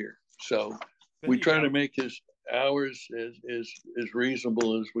to be here. So we try to make his hours as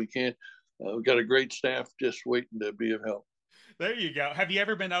reasonable as we can. We've got a great staff just waiting to be of help. There you go. Have you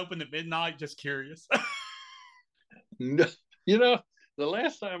ever been open at midnight? Just curious. No, you know, the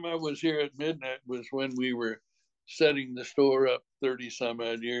last time I was here at midnight was when we were setting the store up 30 some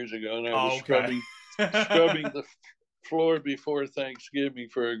odd years ago, and I was scrubbing the floor before Thanksgiving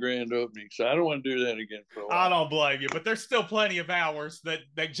for a grand opening. So I don't want to do that again for a while. I don't blame you, but there's still plenty of hours that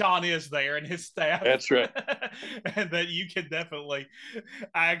John is there and his staff. That's right. And that you can definitely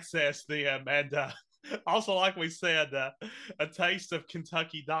access them. And also, like we said, a taste of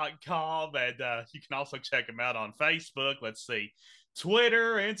Kentucky.com, and you can also check them out on Facebook. Let's see,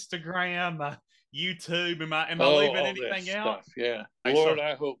 Twitter, Instagram, YouTube. Am I leaving anything out? Yeah. Lord,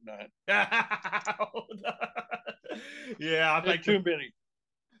 I hope not. Yeah, I think too many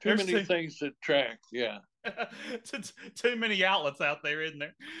things to track. Yeah. Too many outlets out there, isn't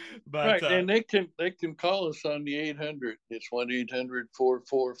there? But right, and they can call us on the 800. It's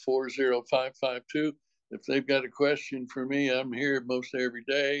 1-800-444-0552. If they've got a question for me, I'm here most every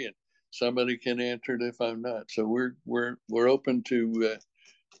day, and somebody can answer it if I'm not. So we're open to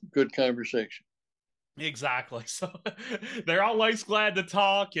good conversation. Exactly. So they're always glad to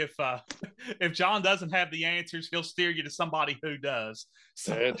talk. If John doesn't have the answers, he'll steer you to somebody who does.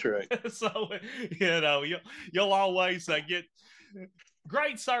 So, that's right. So you'll always get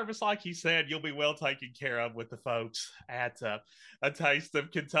great service, like you said. You'll be well taken care of with the folks at A Taste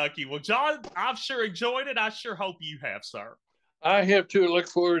of Kentucky. Well, John, I've sure enjoyed it. I sure hope you have, sir. I have too. Look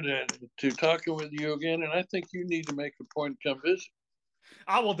forward to talking with you again, and I think you need to make a point to come visit.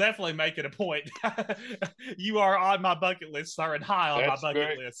 I will definitely make it a point. You are on my bucket list, sir, and high on my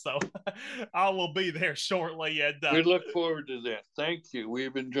bucket list. So I will be there shortly. And we look forward to that. Thank you.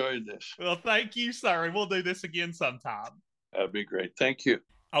 We've enjoyed this. Well, thank you, sir. And we'll do this again sometime. That'd be great. Thank you.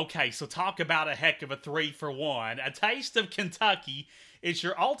 Okay, so talk about a heck of a 3-for-1. A Taste of Kentucky is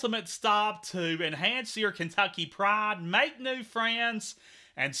your ultimate stop to enhance your Kentucky pride, make new friends,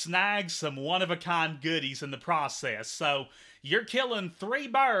 and snag some one-of-a-kind goodies in the process. So you're killing 3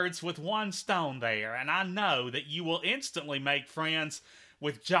 birds with 1 stone there, and I know that you will instantly make friends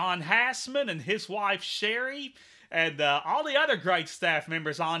with John Hassman and his wife Sherry, and all the other great staff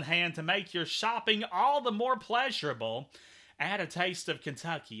members on hand to make your shopping all the more pleasurable at A Taste of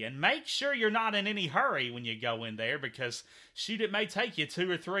Kentucky. And make sure you're not in any hurry when you go in there, because shoot, it may take you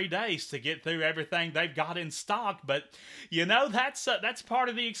 2 or 3 days to get through everything they've got in stock. But you know, that's part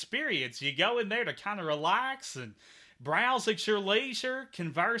of the experience. You go in there to kind of relax and browse at your leisure,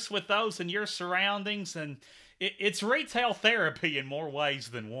 converse with those in your surroundings, and it's retail therapy in more ways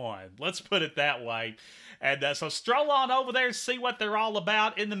than one. Let's put it that way. And so stroll on over there, see what they're all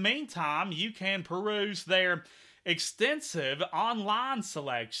about. In the meantime, you can peruse their extensive online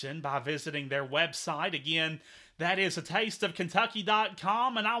selection by visiting their website. Again, that is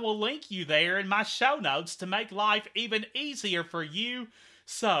atasteofkentucky.com, and I will link you there in my show notes to make life even easier for you.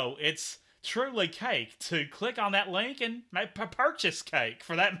 So it's truly cake to click on that link and purchase cake,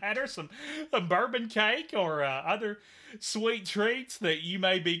 for that matter, some bourbon cake or other sweet treats that you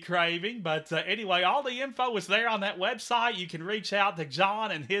may be craving. But anyway, all the info is there on that website. You can reach out to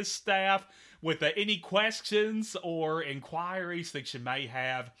John and his staff with any questions or inquiries that you may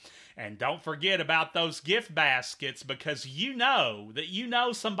have. And don't forget about those gift baskets, because you know that you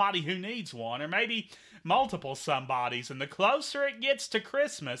know somebody who needs one, or maybe multiple somebodies. And the closer it gets to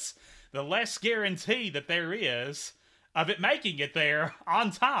Christmas, the less guarantee that there is of it making it there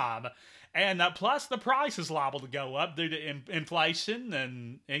on time. And plus, the price is liable to go up due to inflation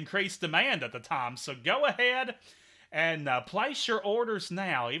and increased demand at the time. So go ahead and place your orders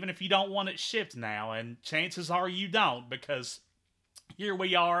now, even if you don't want it shipped now. And chances are you don't, because here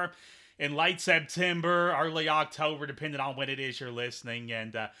we are in late September, early October, depending on when it is you're listening.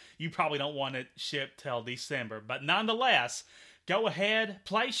 And you probably don't want it shipped till December. But nonetheless, go ahead,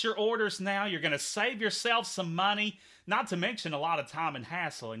 place your orders now. You're going to save yourself some money, not to mention a lot of time and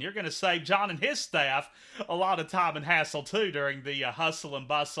hassle. And you're going to save John and his staff a lot of time and hassle too during the hustle and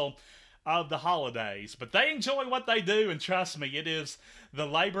bustle of the holidays. But they enjoy what they do, and trust me, it is the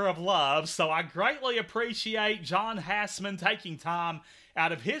labor of love. So I greatly appreciate John Hassman taking time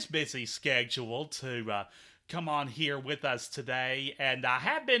out of his busy schedule to come on here with us today. And I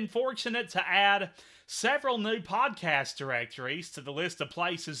have been fortunate to add several new podcast directories to the list of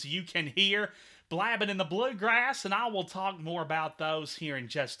places you can hear Blabbing in the Bluegrass, and I will talk more about those here in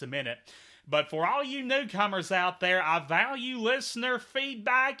just a minute. But for all you newcomers out there, I value listener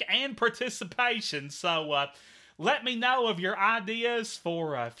feedback and participation, so let me know of your ideas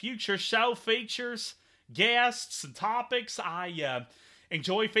for future show features, guests, and topics. I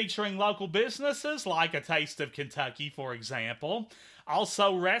enjoy featuring local businesses like A Taste of Kentucky, for example.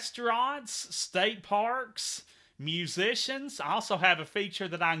 Also restaurants, state parks, musicians. I also have a feature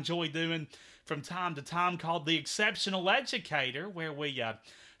that I enjoy doing from time to time called The Exceptional Educator, where we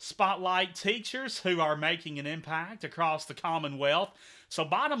spotlight teachers who are making an impact across the Commonwealth. So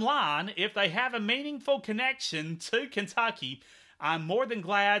bottom line, if they have a meaningful connection to Kentucky, I'm more than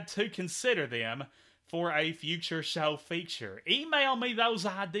glad to consider them for a future show feature. Email me those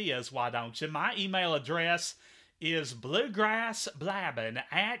ideas, why don't you? My email address is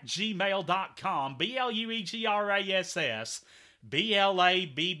bluegrassblabbin@gmail.com, BLUEGRASS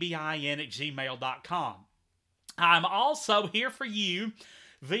BLABBIN@gmail.com. I'm also here for you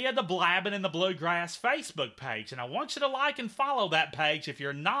via the Blabbin' in the Bluegrass Facebook page, and I want you to like and follow that page if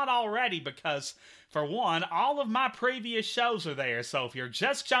you're not already, because for one, all of my previous shows are there. So if you're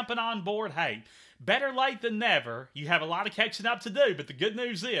just jumping on board, hey, better late than never. You have a lot of catching up to do, but the good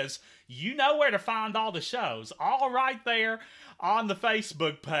news is you know where to find all the shows, all right there on the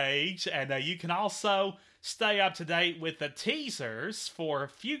Facebook page. And you can also stay up to date with the teasers for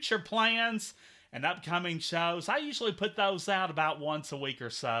future plans and upcoming shows. I usually put those out about once a week or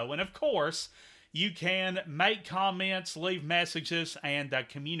so. And of course, you can make comments, leave messages, and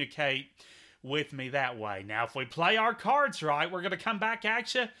communicate with me that way. Now, if we play our cards right, we're going to come back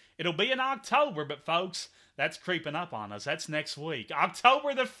at you. It'll be in October, but folks, that's creeping up on us. That's next week.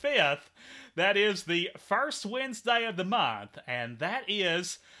 October the 5th, that is the first Wednesday of the month, and that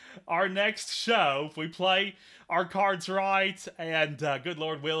is our next show if we play our cards right and good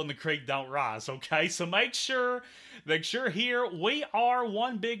Lord willing the creek don't rise, okay? So make sure here we are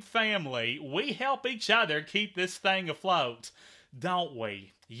one big family. We help each other keep this thing afloat, don't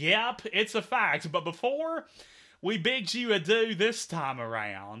we? Yep, it's a fact. But before we bid you adieu this time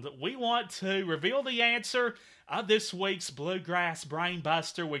around, we want to reveal the answer of this week's Bluegrass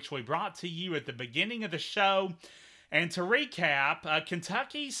Brainbuster, which we brought to you at the beginning of the show. And to recap,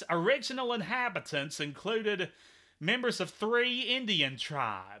 Kentucky's original inhabitants included members of 3 Indian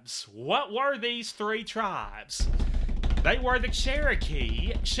tribes. What were these 3 tribes? They were the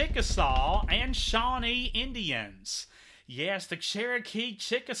Cherokee, Chickasaw, and Shawnee Indians. Yes, the Cherokee,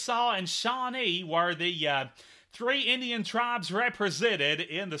 Chickasaw, and Shawnee were the 3 Indian tribes represented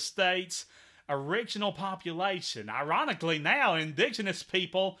in the state's original population. Ironically, now indigenous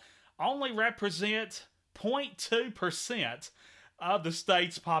people only represent 0.2% of the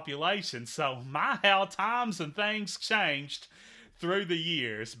state's population. So, my how times and things changed through the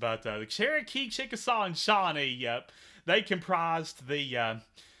years. But the Cherokee, Chickasaw, and Shawnee, they comprised the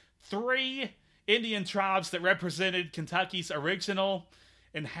 3 Indian tribes that represented Kentucky's original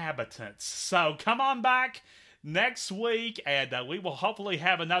inhabitants. So, come on back next week, and we will hopefully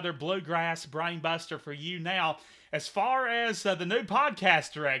have another Bluegrass Brainbuster for you. Now, as far as the new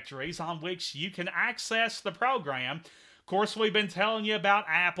podcast directories on which you can access the program, of course, we've been telling you about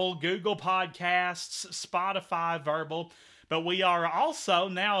Apple, Google Podcasts, Spotify, Verbal, but we are also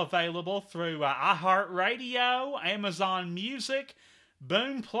now available through iHeartRadio, Amazon Music,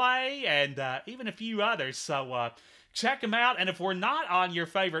 Boomplay, and even a few others. So check them out. And if we're not on your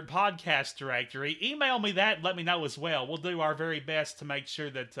favorite podcast directory, email me that and let me know as well. We'll do our very best to make sure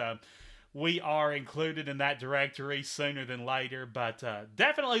that we are included in that directory sooner than later. But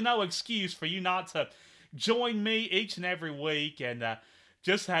definitely no excuse for you not to join me each and every week and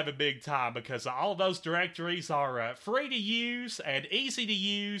just have a big time, because all of those directories are free to use and easy to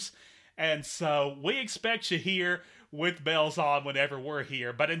use. And so we expect you here with bells on whenever we're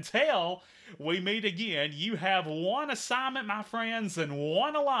here. But until we meet again, you have one assignment, my friends, and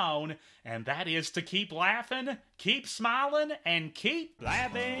one alone, and that is to keep laughing, keep smiling, and keep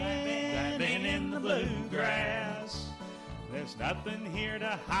blabbing in the bluegrass. There's nothing here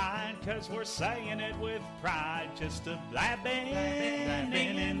to hide, 'cause we're saying it with pride, just a blabbing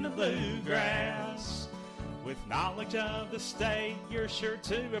in the bluegrass. With knowledge of the state, you're sure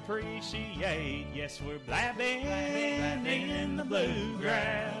to appreciate. Yes, we're blabbing in the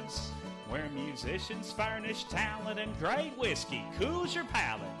bluegrass, where musicians furnish talent and great whiskey cools your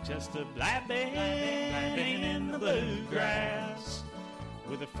palate. Just a blabbing in the bluegrass,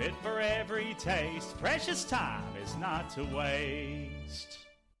 with a fit for every taste. Precious time is not to waste.